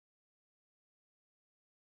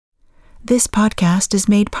This podcast is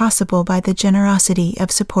made possible by the generosity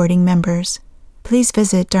of supporting members. Please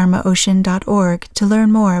visit dharmaocean.org to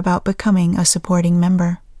learn more about becoming a supporting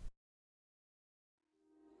member.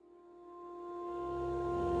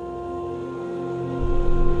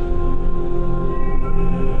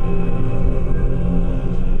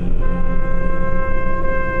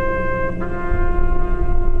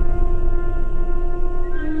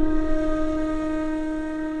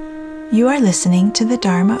 You are listening to the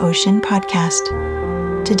Dharma Ocean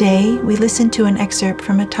podcast. Today, we listen to an excerpt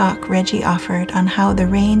from a talk Reggie offered on how the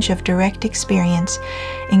range of direct experience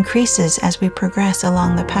increases as we progress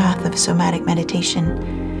along the path of somatic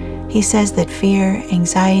meditation. He says that fear,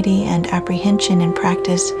 anxiety, and apprehension in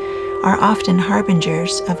practice are often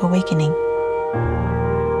harbingers of awakening.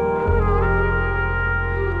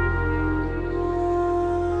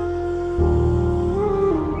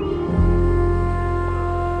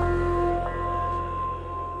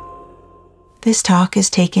 This talk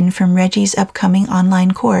is taken from Reggie's upcoming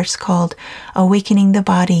online course called Awakening the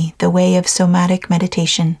Body, the Way of Somatic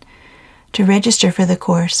Meditation. To register for the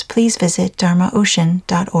course, please visit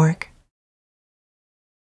dharmaocean.org.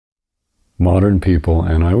 Modern people,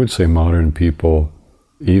 and I would say modern people,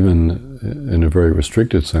 even in a very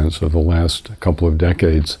restricted sense of the last couple of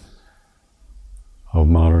decades of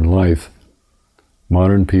modern life,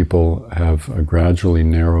 modern people have gradually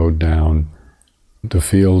narrowed down the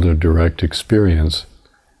field of direct experience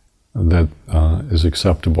that is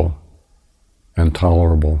acceptable and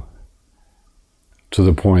tolerable, to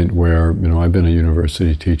the point where, I've been a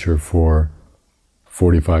university teacher for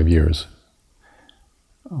 45 years.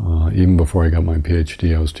 Even before I got my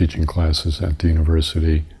PhD, I was teaching classes at the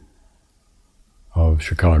University of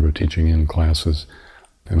Chicago, teaching in classes.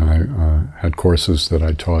 And I had courses that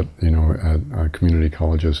I taught, at community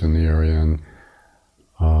colleges in the area and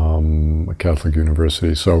a Catholic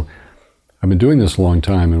university. So I've been doing this a long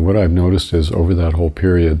time, and what I've noticed is over that whole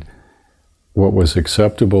period, what was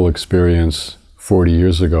acceptable experience 40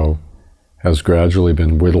 years ago has gradually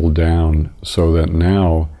been whittled down so that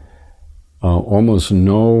now almost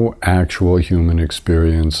no actual human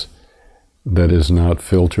experience that is not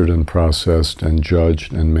filtered and processed and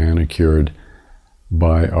judged and manicured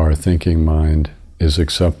by our thinking mind is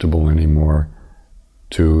acceptable anymore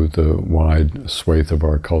to the wide swathe of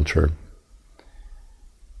our culture.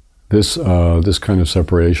 This kind of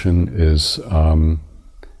separation is,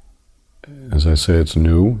 as I say, it's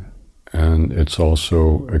new, and it's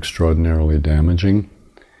also extraordinarily damaging.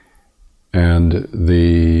 And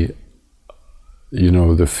the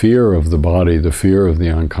fear of the body, the fear of the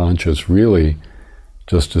unconscious, really,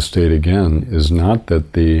 just to state again, is not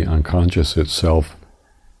that the unconscious itself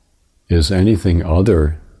is anything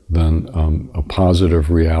other than a positive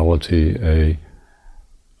reality,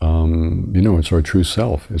 it's our true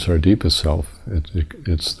self, it's our deepest self,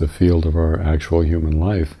 it's the field of our actual human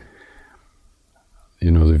life.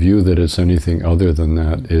 The view that it's anything other than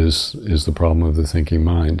that is the problem of the thinking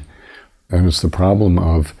mind. And it's the problem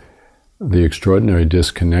of the extraordinary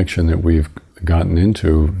disconnection that we've gotten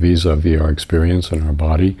into vis-a-vis our experience and our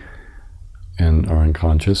body and our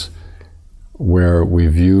unconscious, where we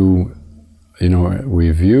view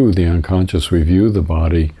the unconscious, we view the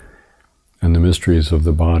body and the mysteries of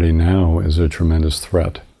the body now as a tremendous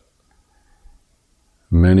threat.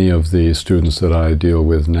 Many of the students that I deal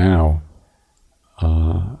with now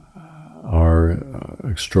are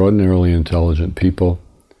extraordinarily intelligent people,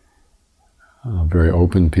 very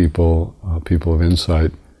open people, people of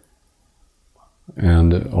insight,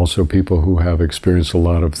 and also people who have experienced a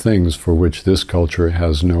lot of things for which this culture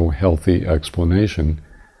has no healthy explanation.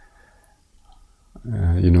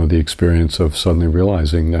 The experience of suddenly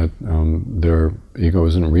realizing that their ego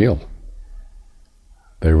isn't real.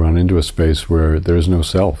 They run into a space where there's no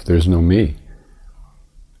self, there's no me.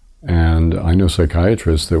 And I know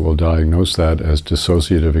psychiatrists that will diagnose that as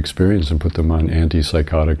dissociative experience and put them on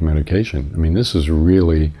antipsychotic medication. This is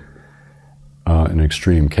really an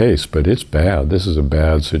extreme case, but it's bad. This is a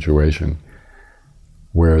bad situation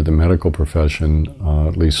where the medical profession,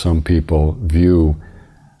 at least some people, view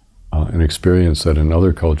an experience that in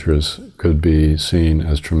other cultures could be seen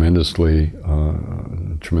as tremendous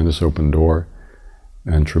open door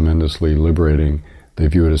and tremendously liberating. They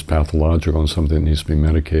view it as pathological and something that needs to be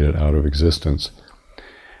medicated out of existence.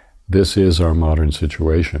 This is our modern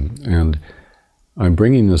situation. And I'm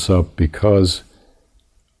bringing this up because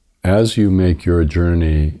as you make your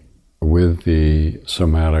journey with the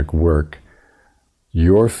somatic work,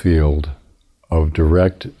 your field of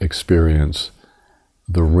direct experience,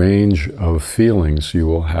 the range of feelings you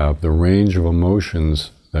will have, the range of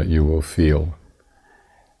emotions that you will feel,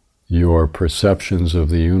 your perceptions of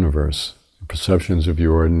the universe, perceptions of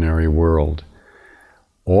your ordinary world,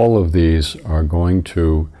 all of these are going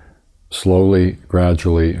to slowly,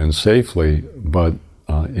 gradually, and safely, but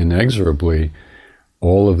inexorably,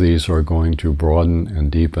 all of these are going to broaden and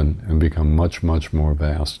deepen and become much, much more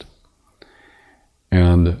vast.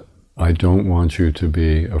 And I don't want you to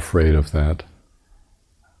be afraid of that.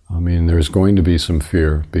 I mean, there's going to be some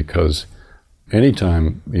fear, because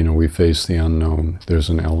anytime, we face the unknown, there's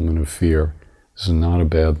an element of fear. This is not a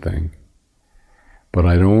bad thing. But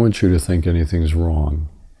I don't want you to think anything's wrong.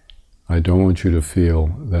 I don't want you to feel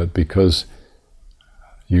that because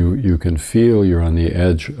you can feel you're on the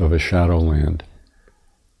edge of a shadowland,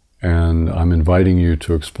 and I'm inviting you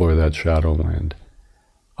to explore that shadowland.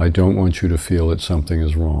 I don't want you to feel that something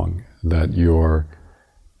is wrong, that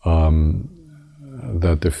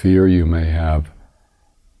that the fear you may have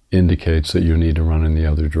indicates that you need to run in the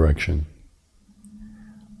other direction.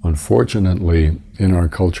 Unfortunately, in our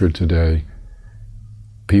culture today,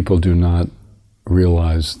 people do not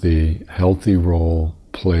realize the healthy role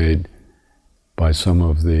played by some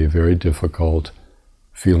of the very difficult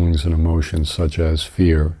feelings and emotions, such as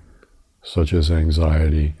fear, such as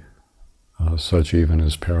anxiety, such even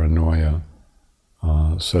as paranoia,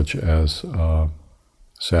 such as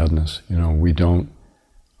sadness. We don't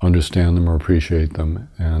understand them or appreciate them,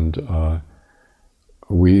 and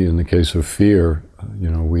we, in the case of fear,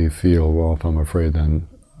 we feel, well, if I'm afraid, then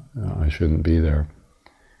I shouldn't be there.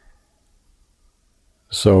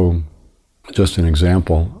 So, just an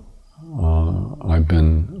example, I've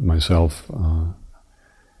been myself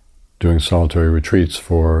doing solitary retreats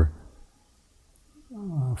for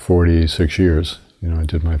 46 years. I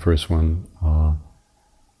did my first one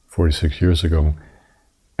 46 years ago,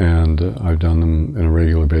 and I've done them on a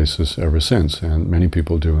regular basis ever since. And many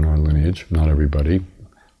people do in our lineage, not everybody,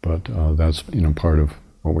 but that's part of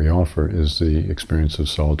what we offer is the experience of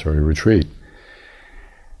solitary retreat.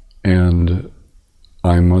 And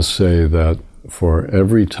I must say that for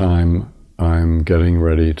every time I'm getting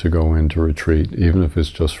ready to go into retreat, even if it's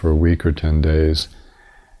just for a week or 10 days,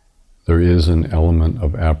 there is an element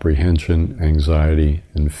of apprehension, anxiety,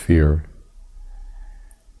 and fear.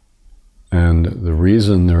 And the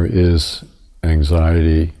reason there is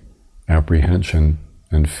anxiety, apprehension,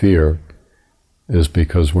 and fear is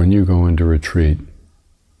because when you go into retreat,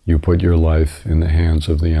 you put your life in the hands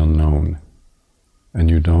of the unknown, and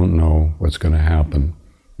you don't know what's going to happen.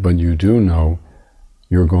 But you do know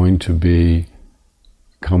you're going to be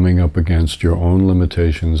coming up against your own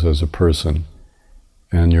limitations as a person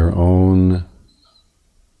and your own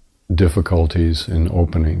difficulties in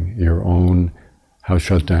opening, your own how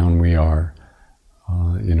shut down we are,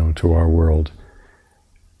 to our world.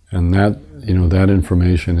 And that, that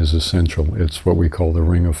information is essential. It's what we call the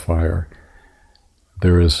ring of fire.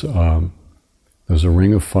 There's a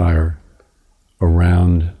ring of fire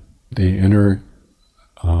around the inner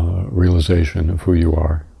realization of who you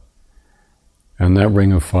are. And that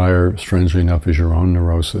ring of fire, strangely enough, is your own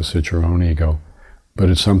neurosis, it's your own ego, but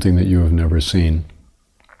it's something that you have never seen.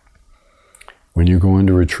 When you go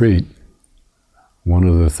into retreat, one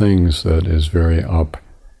of the things that is very up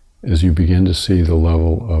is you begin to see the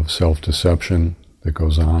level of self-deception that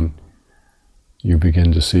goes on. You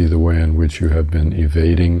begin to see the way in which you have been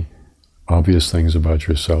evading obvious things about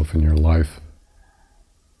yourself and your life.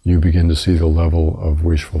 You begin to see the level of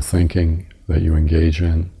wishful thinking that you engage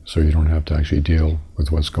in, so you don't have to actually deal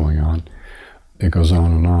with what's going on. It goes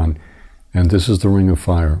on and on. And this is the ring of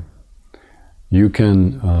fire. You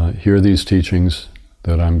can hear these teachings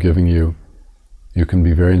that I'm giving you. You can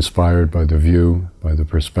be very inspired by the view, by the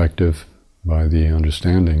perspective, by the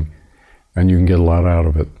understanding, and you can get a lot out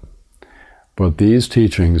of it. But these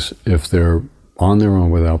teachings, if they're on their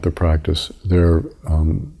own without the practice, they're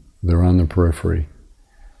on the periphery.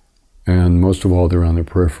 And most of all, they're on the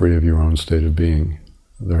periphery of your own state of being.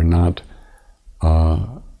 They are not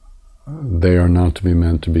to be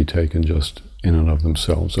meant to be taken just in and of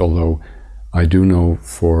themselves, although I do know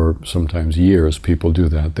for sometimes years people do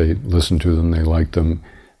that. They listen to them, they like them,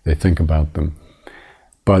 they think about them.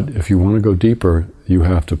 But if you want to go deeper, you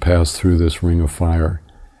have to pass through this ring of fire,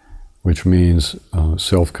 which means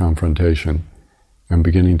self-confrontation and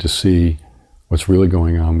beginning to see what's really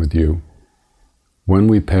going on with you. When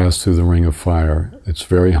we pass through the ring of fire, it's a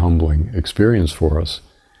very humbling experience for us,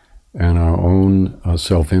 and our own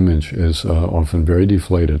self-image is often very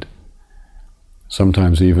deflated.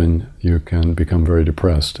 Sometimes even you can become very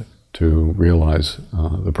depressed to realize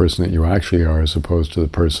the person that you actually are as opposed to the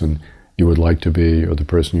person you would like to be or the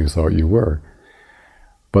person you thought you were.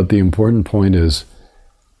 But the important point is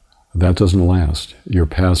That doesn't last. You're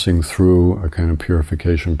passing through a kind of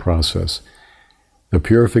purification process. The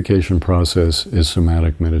purification process is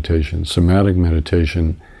somatic meditation. Somatic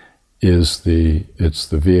meditation is it's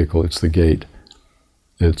the vehicle, it's the gate,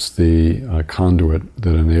 it's the conduit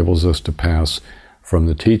that enables us to pass from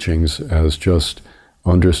the teachings as just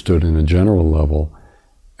understood in a general level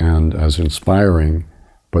and as inspiring,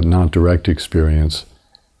 but not direct experience,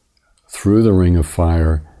 through the ring of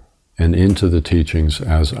fire and into the teachings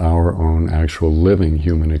as our own actual living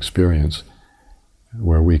human experience,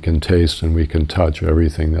 where we can taste and we can touch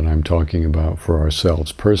everything that I'm talking about for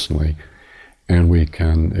ourselves personally, and we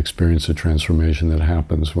can experience the transformation that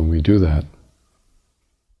happens when we do that.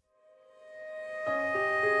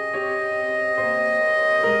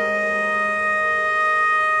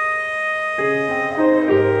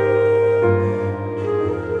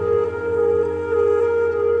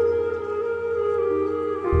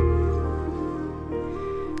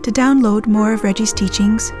 To download more of Reggie's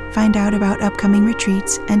teachings, find out about upcoming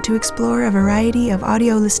retreats, and to explore a variety of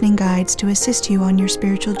audio listening guides to assist you on your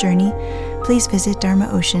spiritual journey, please visit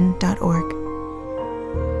dharmaocean.org.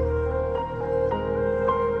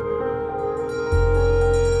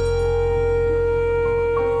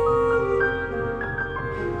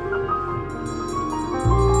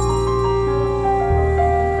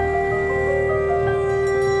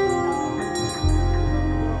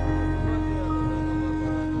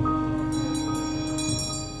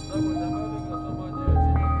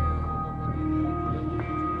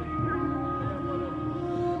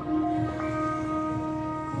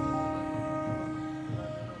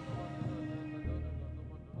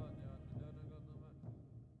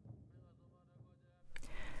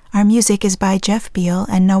 Our music is by Jeff Beal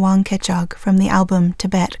and Nawang Kechog from the album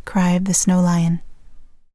Tibet, Cry of the Snow Lion.